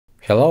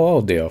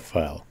Hello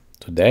audiophile!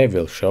 Today I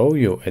will show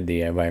you a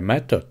DIY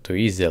method to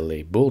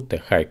easily boot a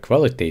high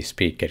quality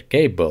speaker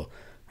cable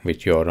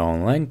with your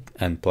own length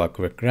and plug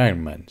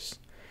requirements.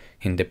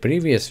 In the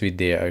previous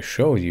video I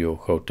showed you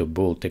how to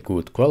boot a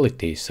good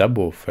quality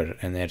subwoofer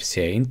and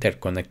RCA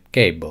interconnect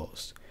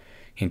cables.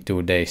 In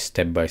today's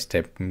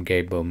step-by-step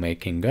cable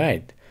making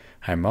guide,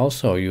 I'm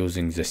also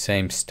using the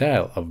same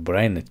style of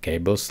braided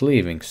cable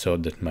sleeving so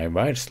that my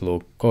wires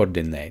look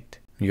coordinate.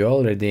 You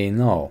already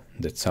know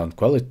that sound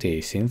quality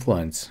is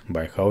influenced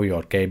by how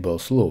your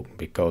cables look,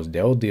 because the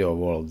audio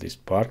world is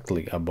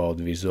partly about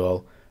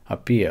visual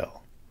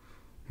appeal.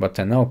 But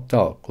enough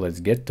talk, let's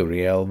get to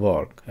real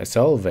work. As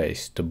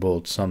always, to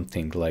build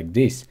something like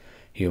this,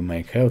 you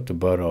may have to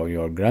borrow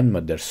your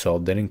grandmother's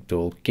soldering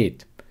tool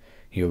kit.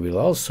 You will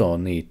also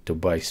need to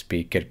buy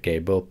speaker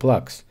cable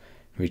plugs,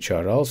 which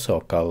are also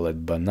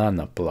called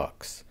banana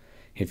plugs.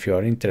 If you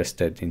are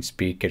interested in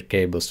speaker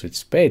cables with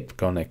spade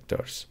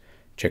connectors,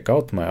 check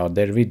out my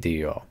other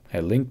video.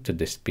 A link to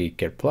the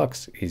speaker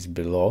plugs is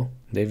below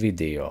the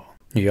video.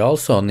 You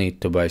also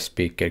need to buy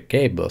speaker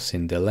cables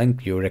in the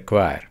length you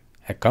require.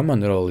 A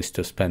common rule is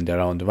to spend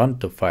around 1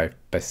 to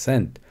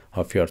 5%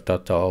 of your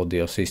total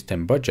audio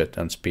system budget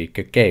on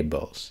speaker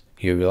cables.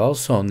 You will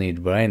also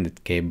need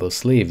braided cable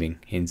sleeving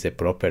in the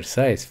proper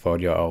size for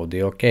your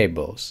audio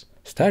cables.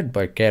 Start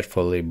by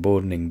carefully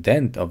burning the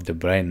end of the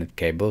braided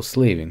cable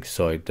sleeving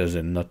so it does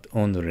not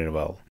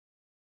unravel.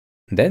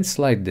 Then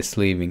slide the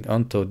sleeving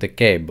onto the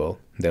cable.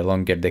 The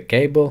longer the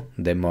cable,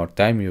 the more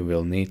time you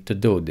will need to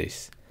do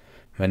this.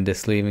 When the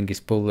sleeving is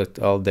pulled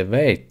all the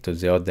way to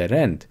the other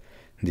end,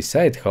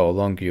 decide how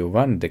long you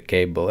want the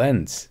cable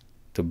ends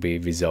to be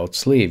without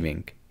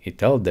sleeving.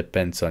 It all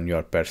depends on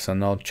your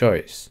personal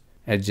choice.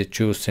 At the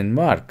chosen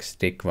mark,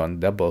 stick one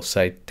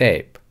double-sided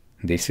tape.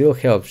 This will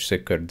help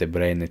secure the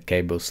braided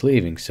cable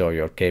sleeving so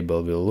your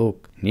cable will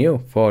look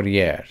new for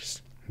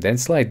years. Then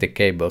slide the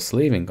cable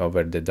sleeving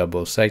over the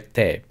double-sided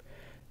tape.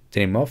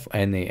 Trim off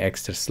any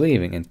extra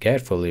sleeving and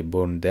carefully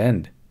burn the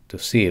end to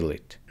seal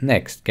it.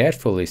 Next,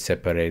 carefully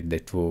separate the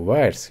two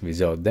wires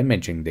without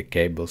damaging the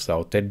cable's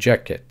outer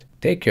jacket.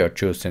 Take your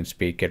chosen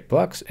speaker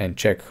plugs and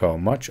check how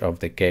much of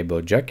the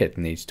cable jacket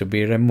needs to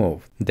be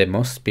removed. The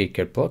most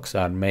speaker plugs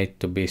are made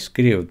to be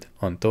screwed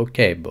onto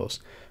cables,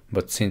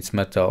 but since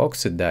metal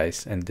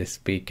oxidizes and the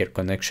speaker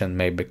connection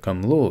may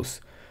become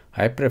loose,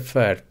 I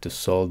prefer to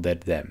solder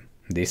them.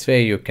 This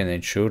way you can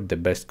ensure the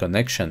best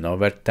connection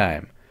over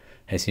time.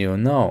 As you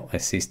know, a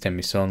system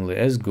is only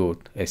as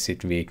good as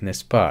its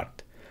weakest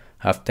part.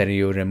 After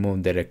you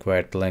remove the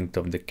required length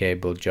of the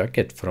cable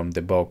jacket from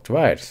the bulked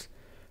wires,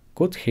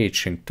 cut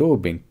heatshrink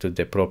tubing to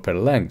the proper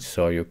length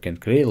so you can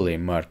clearly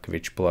mark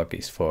which plug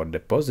is for the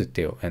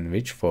positive and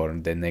which for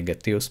the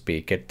negative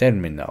speaker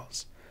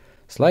terminals.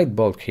 Slide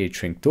bulk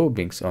heatshrink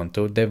tubings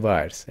onto the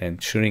wires and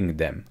shrink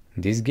them.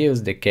 This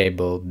gives the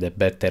cable the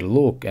better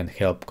look and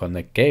help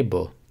connect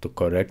cable to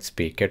correct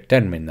speaker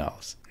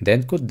terminals.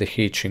 Then cut the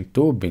heatshrink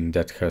tubing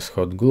that has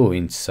hot glue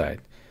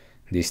inside.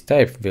 This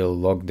type will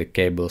lock the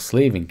cable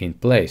sleeving in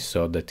place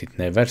so that it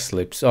never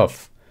slips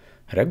off.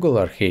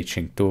 Regular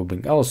heatshrink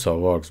tubing also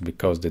works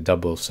because the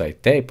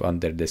double-sided tape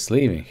under the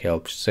sleeving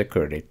helps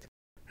secure it.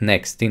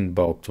 Next, thin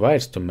bulked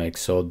wires to make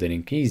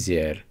soldering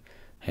easier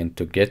and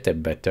to get a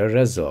better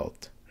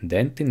result.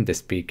 Then thin the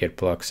speaker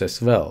plugs as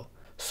well.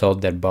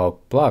 Solder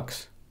bulk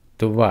plugs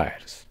to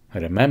wires.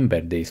 Remember,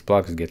 these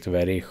plugs get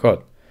very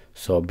hot,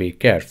 so be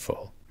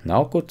careful.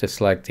 Now cut a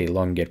slightly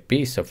longer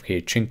piece of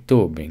heatshrink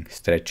tubing,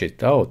 stretch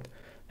it out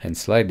and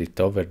slide it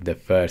over the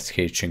first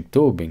heatshrink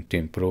tubing to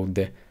improve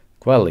the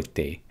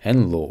quality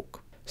and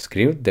look.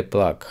 Screw the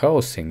plug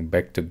housing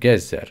back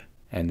together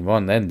and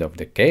one end of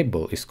the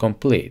cable is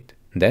complete.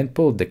 Then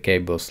pull the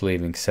cable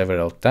sleeving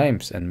several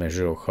times and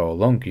measure how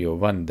long you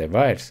want the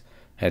wires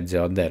at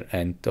the other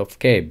end of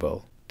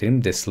cable.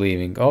 Trim the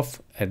sleeving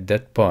off at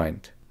that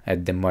point.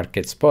 At the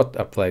marked spot,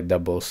 apply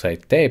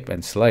double-sided tape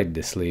and slide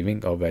the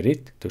sleeving over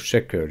it to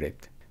secure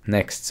it.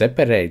 Next,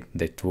 separate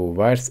the two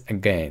wires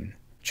again.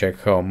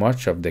 Check how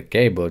much of the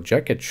cable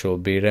jacket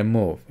should be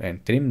removed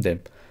and trim the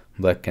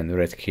black and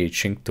red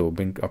heatshrink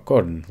tubing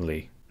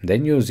accordingly.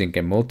 Then, using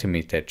a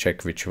multimeter,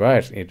 check which wire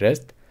is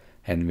red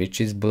and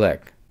which is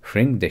black.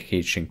 Shrink the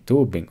heatshrink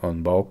tubing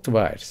on bulked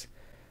wires.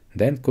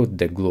 Then cut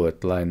the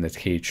glued lined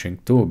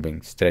heatshrink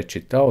tubing, stretch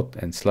it out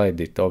and slide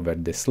it over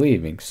the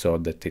sleeving so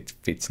that it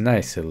fits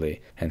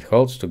nicely and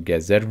holds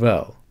together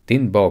well.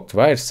 Thin bulked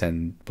wires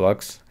and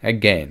plugs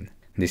again.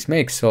 This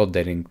makes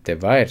soldering the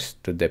wires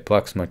to the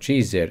plugs much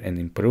easier and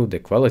improve the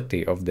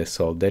quality of the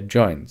solder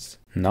joints.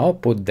 Now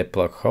put the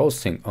plug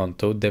housing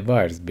onto the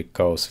wires,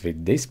 because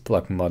with this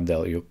plug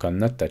model you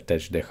cannot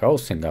attach the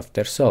housing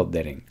after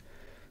soldering.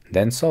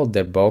 Then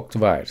solder bulked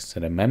wires.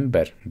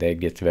 Remember, they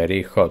get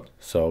very hot,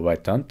 so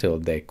wait until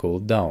they cool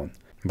down.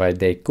 While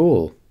they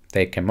cool,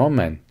 take a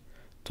moment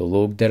to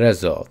look the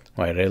result.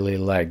 I really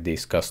like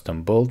these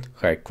custom built,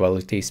 high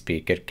quality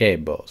speaker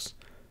cables.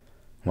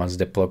 Once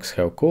the plugs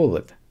have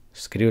cooled,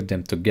 screw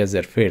them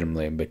together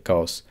firmly,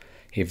 because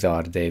if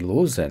they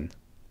loosen,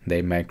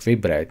 they might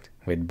vibrate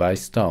with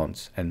bass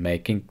tones and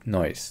making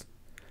noise.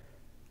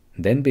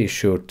 Then be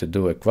sure to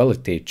do a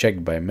quality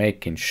check by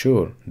making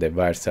sure the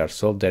wires are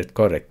soldered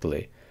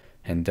correctly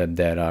and that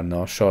there are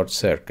no short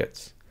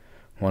circuits.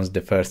 Once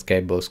the first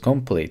cable is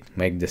complete,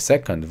 make the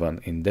second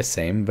one in the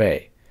same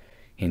way.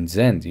 In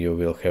the end, you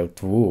will have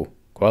two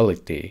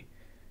quality,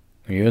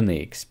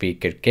 unique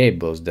speaker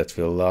cables that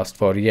will last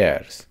for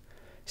years.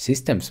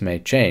 Systems may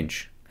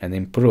change and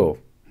improve,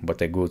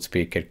 but a good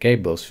speaker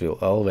cables will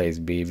always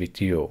be with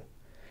you.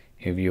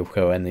 If you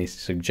have any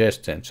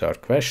suggestions or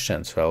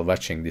questions while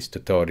watching this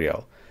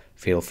tutorial,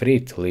 feel free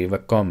to leave a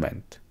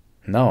comment.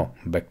 Now,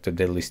 back to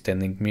the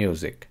listening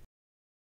music.